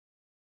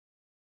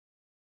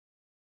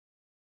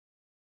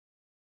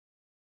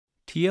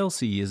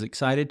TLC is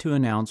excited to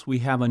announce we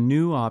have a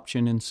new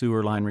option in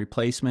sewer line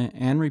replacement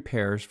and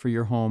repairs for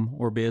your home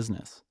or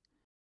business.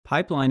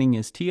 Pipelining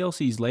is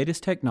TLC's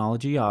latest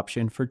technology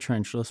option for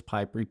trenchless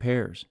pipe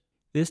repairs.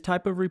 This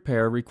type of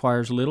repair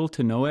requires little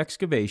to no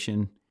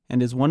excavation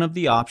and is one of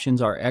the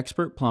options our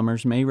expert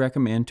plumbers may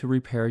recommend to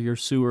repair your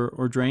sewer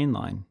or drain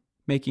line.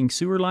 Making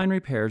sewer line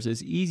repairs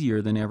is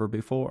easier than ever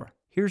before.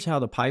 Here's how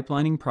the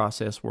pipelining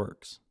process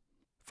works.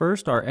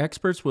 First, our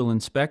experts will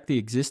inspect the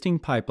existing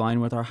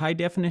pipeline with our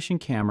high-definition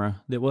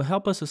camera that will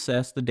help us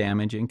assess the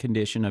damage and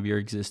condition of your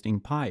existing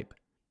pipe.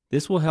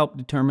 This will help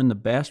determine the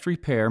best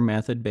repair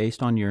method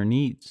based on your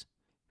needs.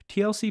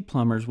 TLC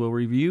plumbers will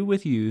review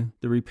with you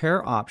the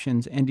repair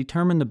options and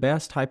determine the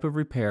best type of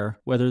repair,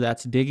 whether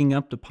that's digging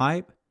up the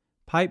pipe,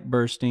 pipe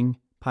bursting,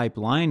 pipe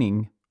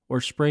lining, or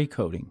spray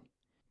coating.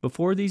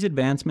 Before these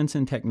advancements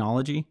in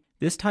technology,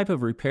 this type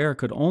of repair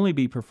could only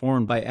be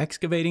performed by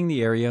excavating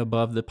the area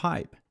above the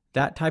pipe.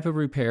 That type of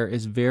repair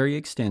is very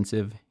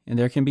extensive, and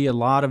there can be a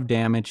lot of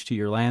damage to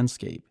your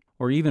landscape,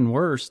 or even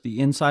worse, the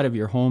inside of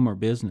your home or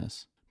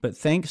business. But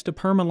thanks to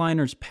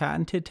Permaliner's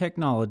patented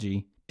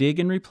technology, dig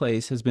and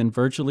replace has been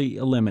virtually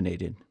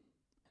eliminated.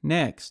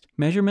 Next,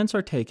 measurements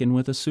are taken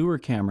with a sewer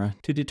camera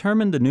to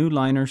determine the new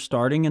liner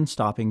starting and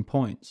stopping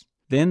points.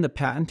 Then the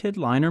patented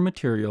liner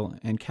material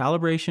and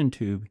calibration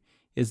tube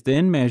is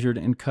then measured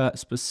and cut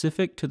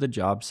specific to the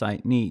job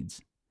site needs.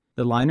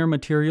 The liner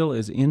material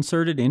is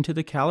inserted into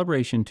the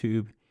calibration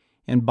tube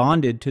and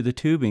bonded to the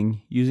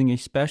tubing using a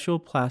special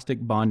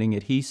plastic bonding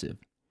adhesive.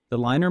 The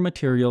liner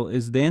material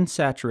is then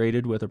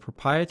saturated with a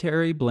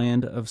proprietary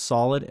blend of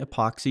solid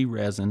epoxy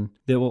resin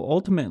that will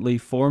ultimately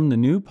form the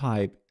new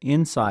pipe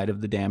inside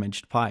of the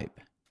damaged pipe.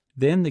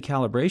 Then the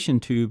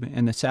calibration tube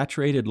and the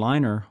saturated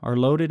liner are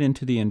loaded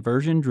into the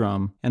inversion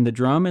drum, and the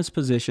drum is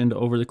positioned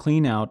over the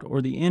cleanout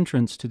or the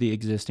entrance to the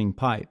existing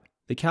pipe.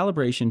 The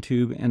calibration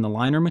tube and the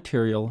liner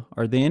material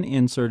are then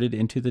inserted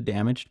into the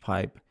damaged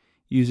pipe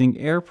using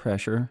air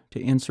pressure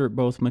to insert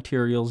both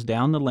materials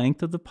down the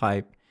length of the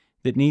pipe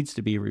that needs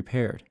to be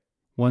repaired.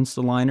 Once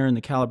the liner and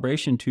the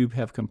calibration tube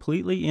have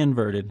completely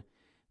inverted,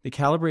 the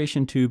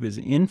calibration tube is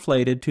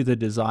inflated to the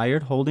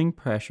desired holding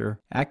pressure,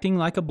 acting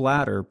like a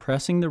bladder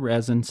pressing the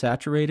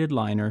resin-saturated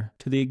liner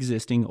to the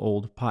existing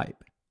old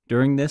pipe.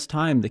 During this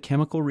time, the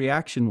chemical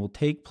reaction will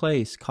take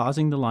place,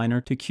 causing the liner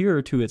to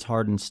cure to its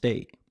hardened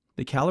state.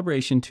 The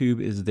calibration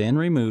tube is then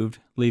removed,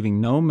 leaving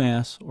no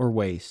mess or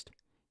waste.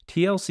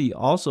 TLC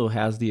also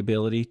has the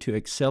ability to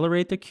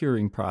accelerate the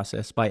curing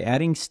process by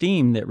adding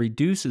steam that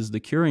reduces the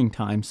curing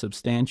time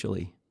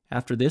substantially.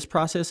 After this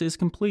process is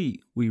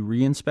complete, we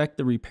re-inspect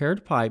the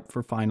repaired pipe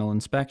for final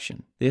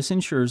inspection. This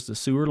ensures the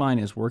sewer line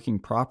is working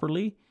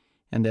properly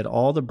and that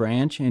all the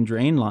branch and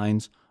drain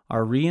lines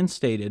are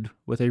reinstated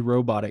with a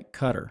robotic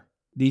cutter.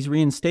 These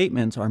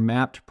reinstatements are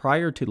mapped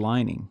prior to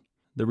lining.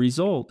 The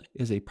result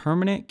is a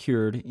permanent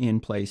cured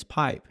in-place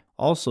pipe,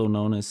 also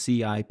known as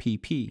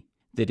CIPP,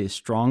 that is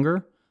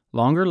stronger,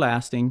 longer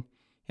lasting,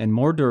 and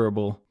more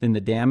durable than the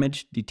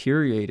damaged,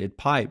 deteriorated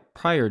pipe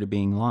prior to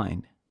being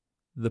lined.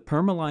 The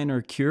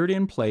Permaliner cured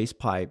in-place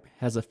pipe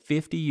has a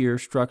 50-year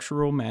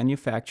structural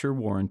manufacturer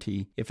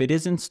warranty if it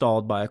is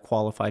installed by a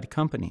qualified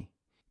company.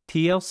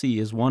 TLC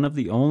is one of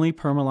the only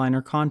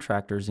Permaliner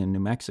contractors in New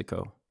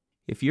Mexico.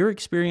 If you're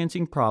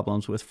experiencing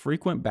problems with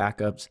frequent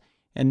backups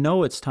and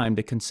know it's time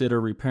to consider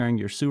repairing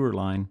your sewer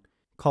line,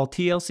 call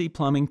TLC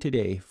Plumbing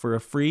today for a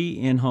free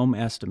in-home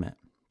estimate.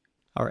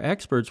 Our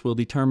experts will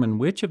determine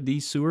which of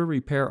these sewer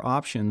repair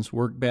options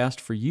work best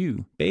for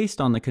you based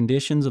on the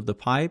conditions of the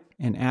pipe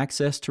and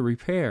access to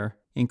repair,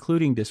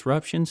 including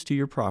disruptions to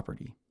your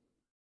property.